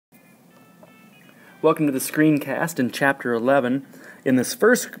Welcome to the screencast in Chapter 11. In this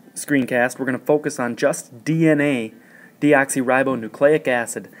first screencast, we're going to focus on just DNA, deoxyribonucleic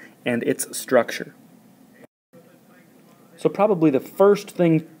acid, and its structure. So probably the first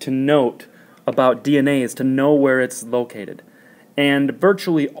thing to note about DNA is to know where it's located. And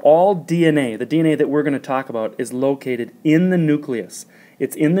virtually all DNA, the DNA that we're going to talk about, is located in the nucleus.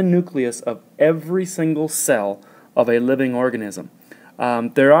 It's in the nucleus of every single cell of a living organism.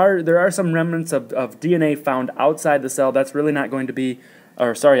 There are some remnants of DNA found outside the cell. That's really not going to be,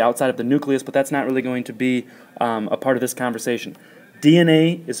 outside of the nucleus, but that's not really going to be a part of this conversation.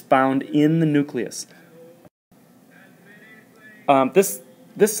 DNA is found in the nucleus. This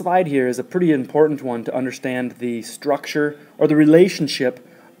slide here is a pretty important one to understand the structure or the relationship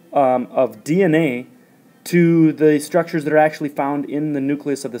of DNA to the structures that are actually found in the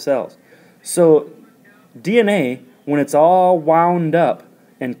nucleus of the cells. So DNA, when it's all wound up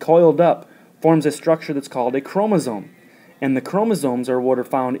and coiled up, forms a structure that's called a chromosome. And the chromosomes are what are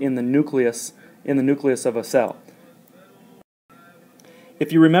found in the nucleus of a cell.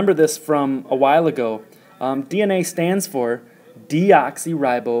 If you remember this from a while ago, DNA stands for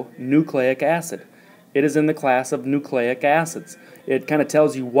deoxyribonucleic acid. It is in the class of nucleic acids. It kind of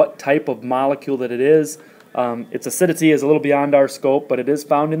tells you what type of molecule that it is. Its acidity is a little beyond our scope, but it is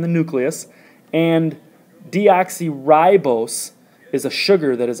found in the nucleus. And deoxyribose is a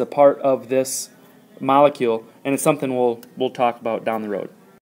sugar that is a part of this molecule, and it's something we'll talk about down the road.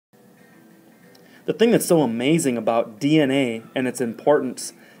 The thing that's so amazing about DNA and its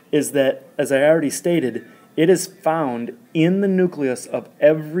importance is that, as I already stated, it is found in the nucleus of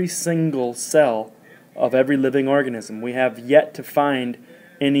every single cell of every living organism. We have yet to find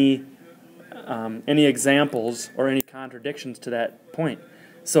any examples or any contradictions to that point.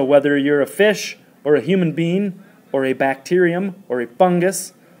 So whether you're a fish or a human being or a bacterium or a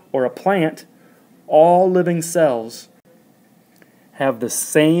fungus or a plant, all living cells have the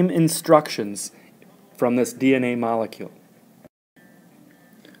same instructions from this DNA molecule.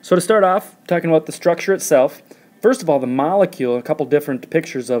 So to start off, talking about the structure itself, first of all, the molecule, a couple different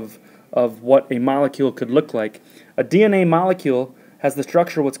pictures of what a molecule could look like. A DNA molecule has the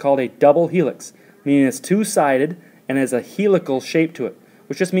structure what's called a double helix, meaning it's two-sided and has a helical shape to it,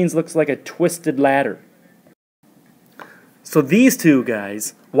 which just means looks like a twisted ladder. So these two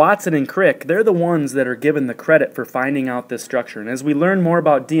guys, Watson and Crick, they're the ones that are given the credit for finding out this structure. And as we learn more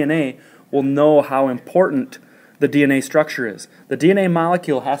about DNA, we'll know how important the DNA structure is. The DNA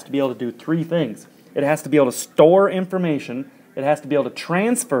molecule has to be able to do three things. It has to be able to store information, it has to be able to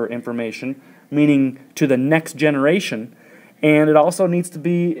transfer information, meaning to the next generation, and it also needs to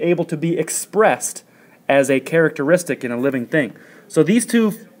be able to be expressed as a characteristic in a living thing. So these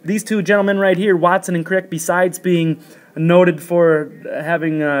two gentlemen right here, Watson and Crick, besides being noted for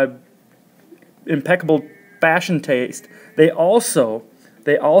having impeccable fashion taste, they also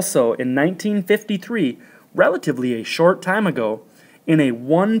in 1953, relatively a short time ago, in a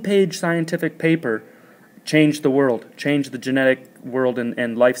one-page scientific paper, changed the world, changed the genetic world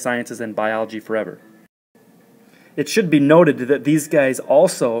and life sciences and biology forever. It should be noted that these guys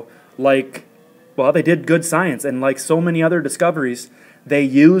also, they did good science, and like so many other discoveries, they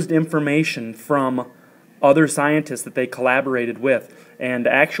used information from other scientists that they collaborated with. And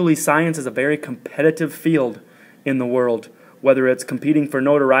actually, science is a very competitive field in the world, whether it's competing for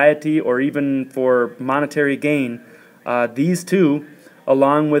notoriety or even for monetary gain. These two,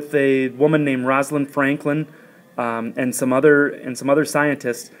 along with a woman named Rosalind Franklin and some other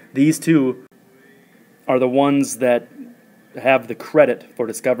scientists, these two are the ones that have the credit for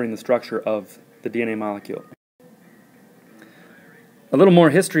discovering the structure of the DNA molecule. A little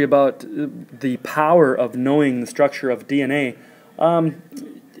more history about the power of knowing the structure of DNA.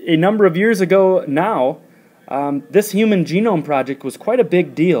 A number of years ago now, this Human Genome Project was quite a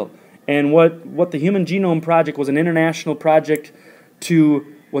big deal. And what the Human Genome Project was an international project to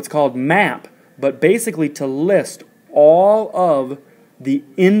what's called map, but basically to list all of the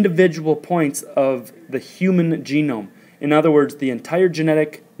individual points of the human genome. In other words, the entire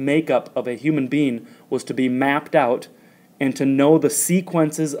genetic makeup of a human being was to be mapped out, and to know the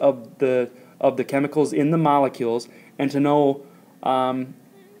sequences of the chemicals in the molecules, and to know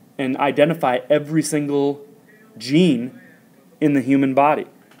and identify every single gene in the human body.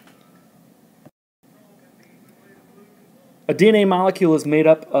 A DNA molecule is made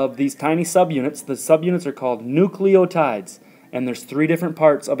up of these tiny subunits. The subunits are called nucleotides, and there's three different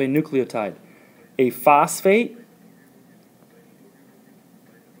parts of a nucleotide: a phosphate,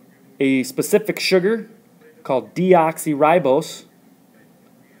 a specific sugar called deoxyribose,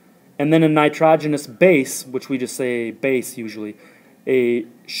 and then a nitrogenous base, which we just say base usually. a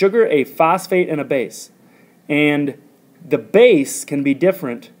sugar, a phosphate, and a base. And the base can be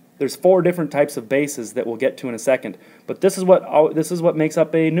different. There's 4 different types of bases that we'll get to in a second. But this is what makes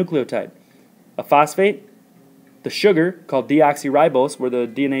up a nucleotide. A phosphate, the sugar, called deoxyribose, where the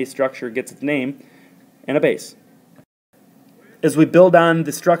DNA structure gets its name, and a base. As we build on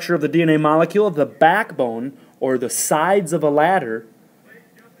the structure of the DNA molecule, the backbone, or the sides of a ladder,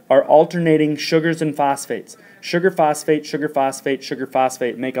 are alternating sugars and phosphates. Sugar, phosphate, sugar, phosphate, sugar,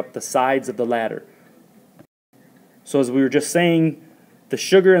 phosphate make up the sides of the ladder. So as we were just saying, the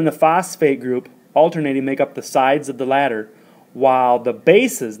sugar and the phosphate group alternating make up the sides of the ladder, while the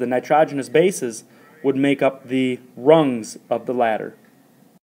bases, the nitrogenous bases, would make up the rungs of the ladder.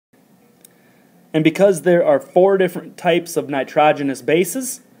 And because there are 4 different types of nitrogenous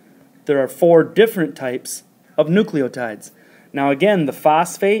bases, there are 4 different types of nucleotides. Now again, the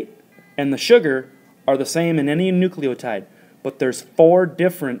phosphate and the sugar are the same in any nucleotide, but there's 4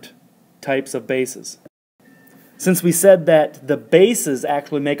 different types of bases. Since we said that the bases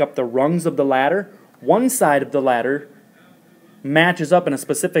actually make up the rungs of the ladder, one side of the ladder matches up in a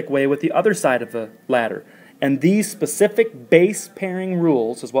specific way with the other side of the ladder. And these specific base pairing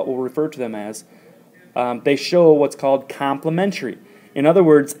rules is what we'll refer to them as. They show what's called complementary. In other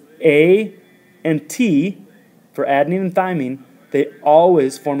words, A and T, for adenine and thymine, they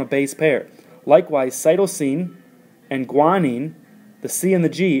always form a base pair. Likewise, cytosine and guanine, the C and the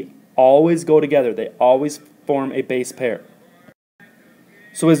G, always go together. They always form a base pair.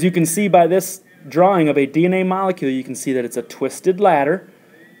 So as you can see by this drawing of a DNA molecule, you can see that it's a twisted ladder.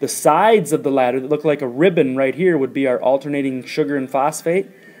 The sides of the ladder that look like a ribbon right here would be our alternating sugar and phosphate.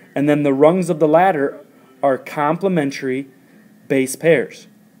 And then the rungs of the ladder are complementary base pairs.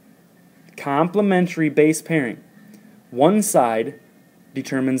 Complementary base pairing. One side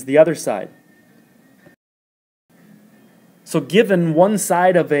determines the other side. So given one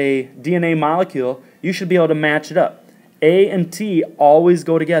side of a DNA molecule, you should be able to match it up. A and T always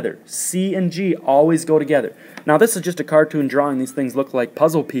go together. C and G always go together. Now this is just a cartoon drawing. These things look like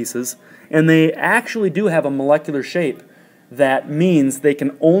puzzle pieces, and they actually do have a molecular shape that means they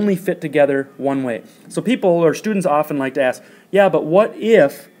can only fit together one way. So people or students often like to ask, yeah, but what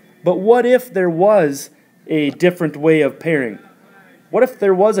if there was a different way of pairing? What if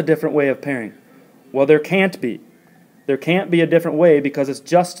there was a different way of pairing? Well, there can't be. There can't be a different way because it's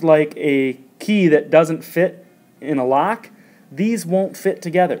just like a key that doesn't fit in a lock. These won't fit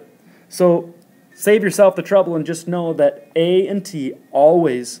together. So save yourself the trouble and just know that A and T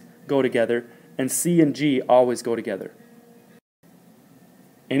always go together and C and G always go together.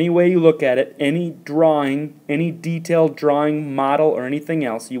 Any way you look at it, any drawing, any detailed drawing, model, or anything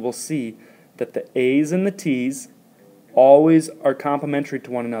else, you will see that the A's and the T's always are complementary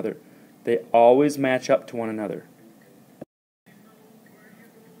to one another. They always match up to one another.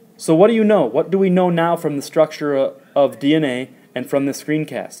 So what do you know? What do we know now from the structure of DNA and from the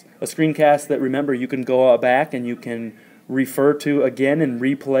screencast? A screencast that, remember, you can go back and you can refer to again and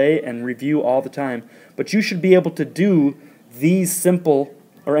replay and review all the time. But you should be able to do these simple,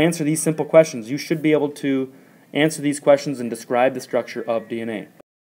 or answer these simple questions. You should be able to answer these questions and describe the structure of DNA.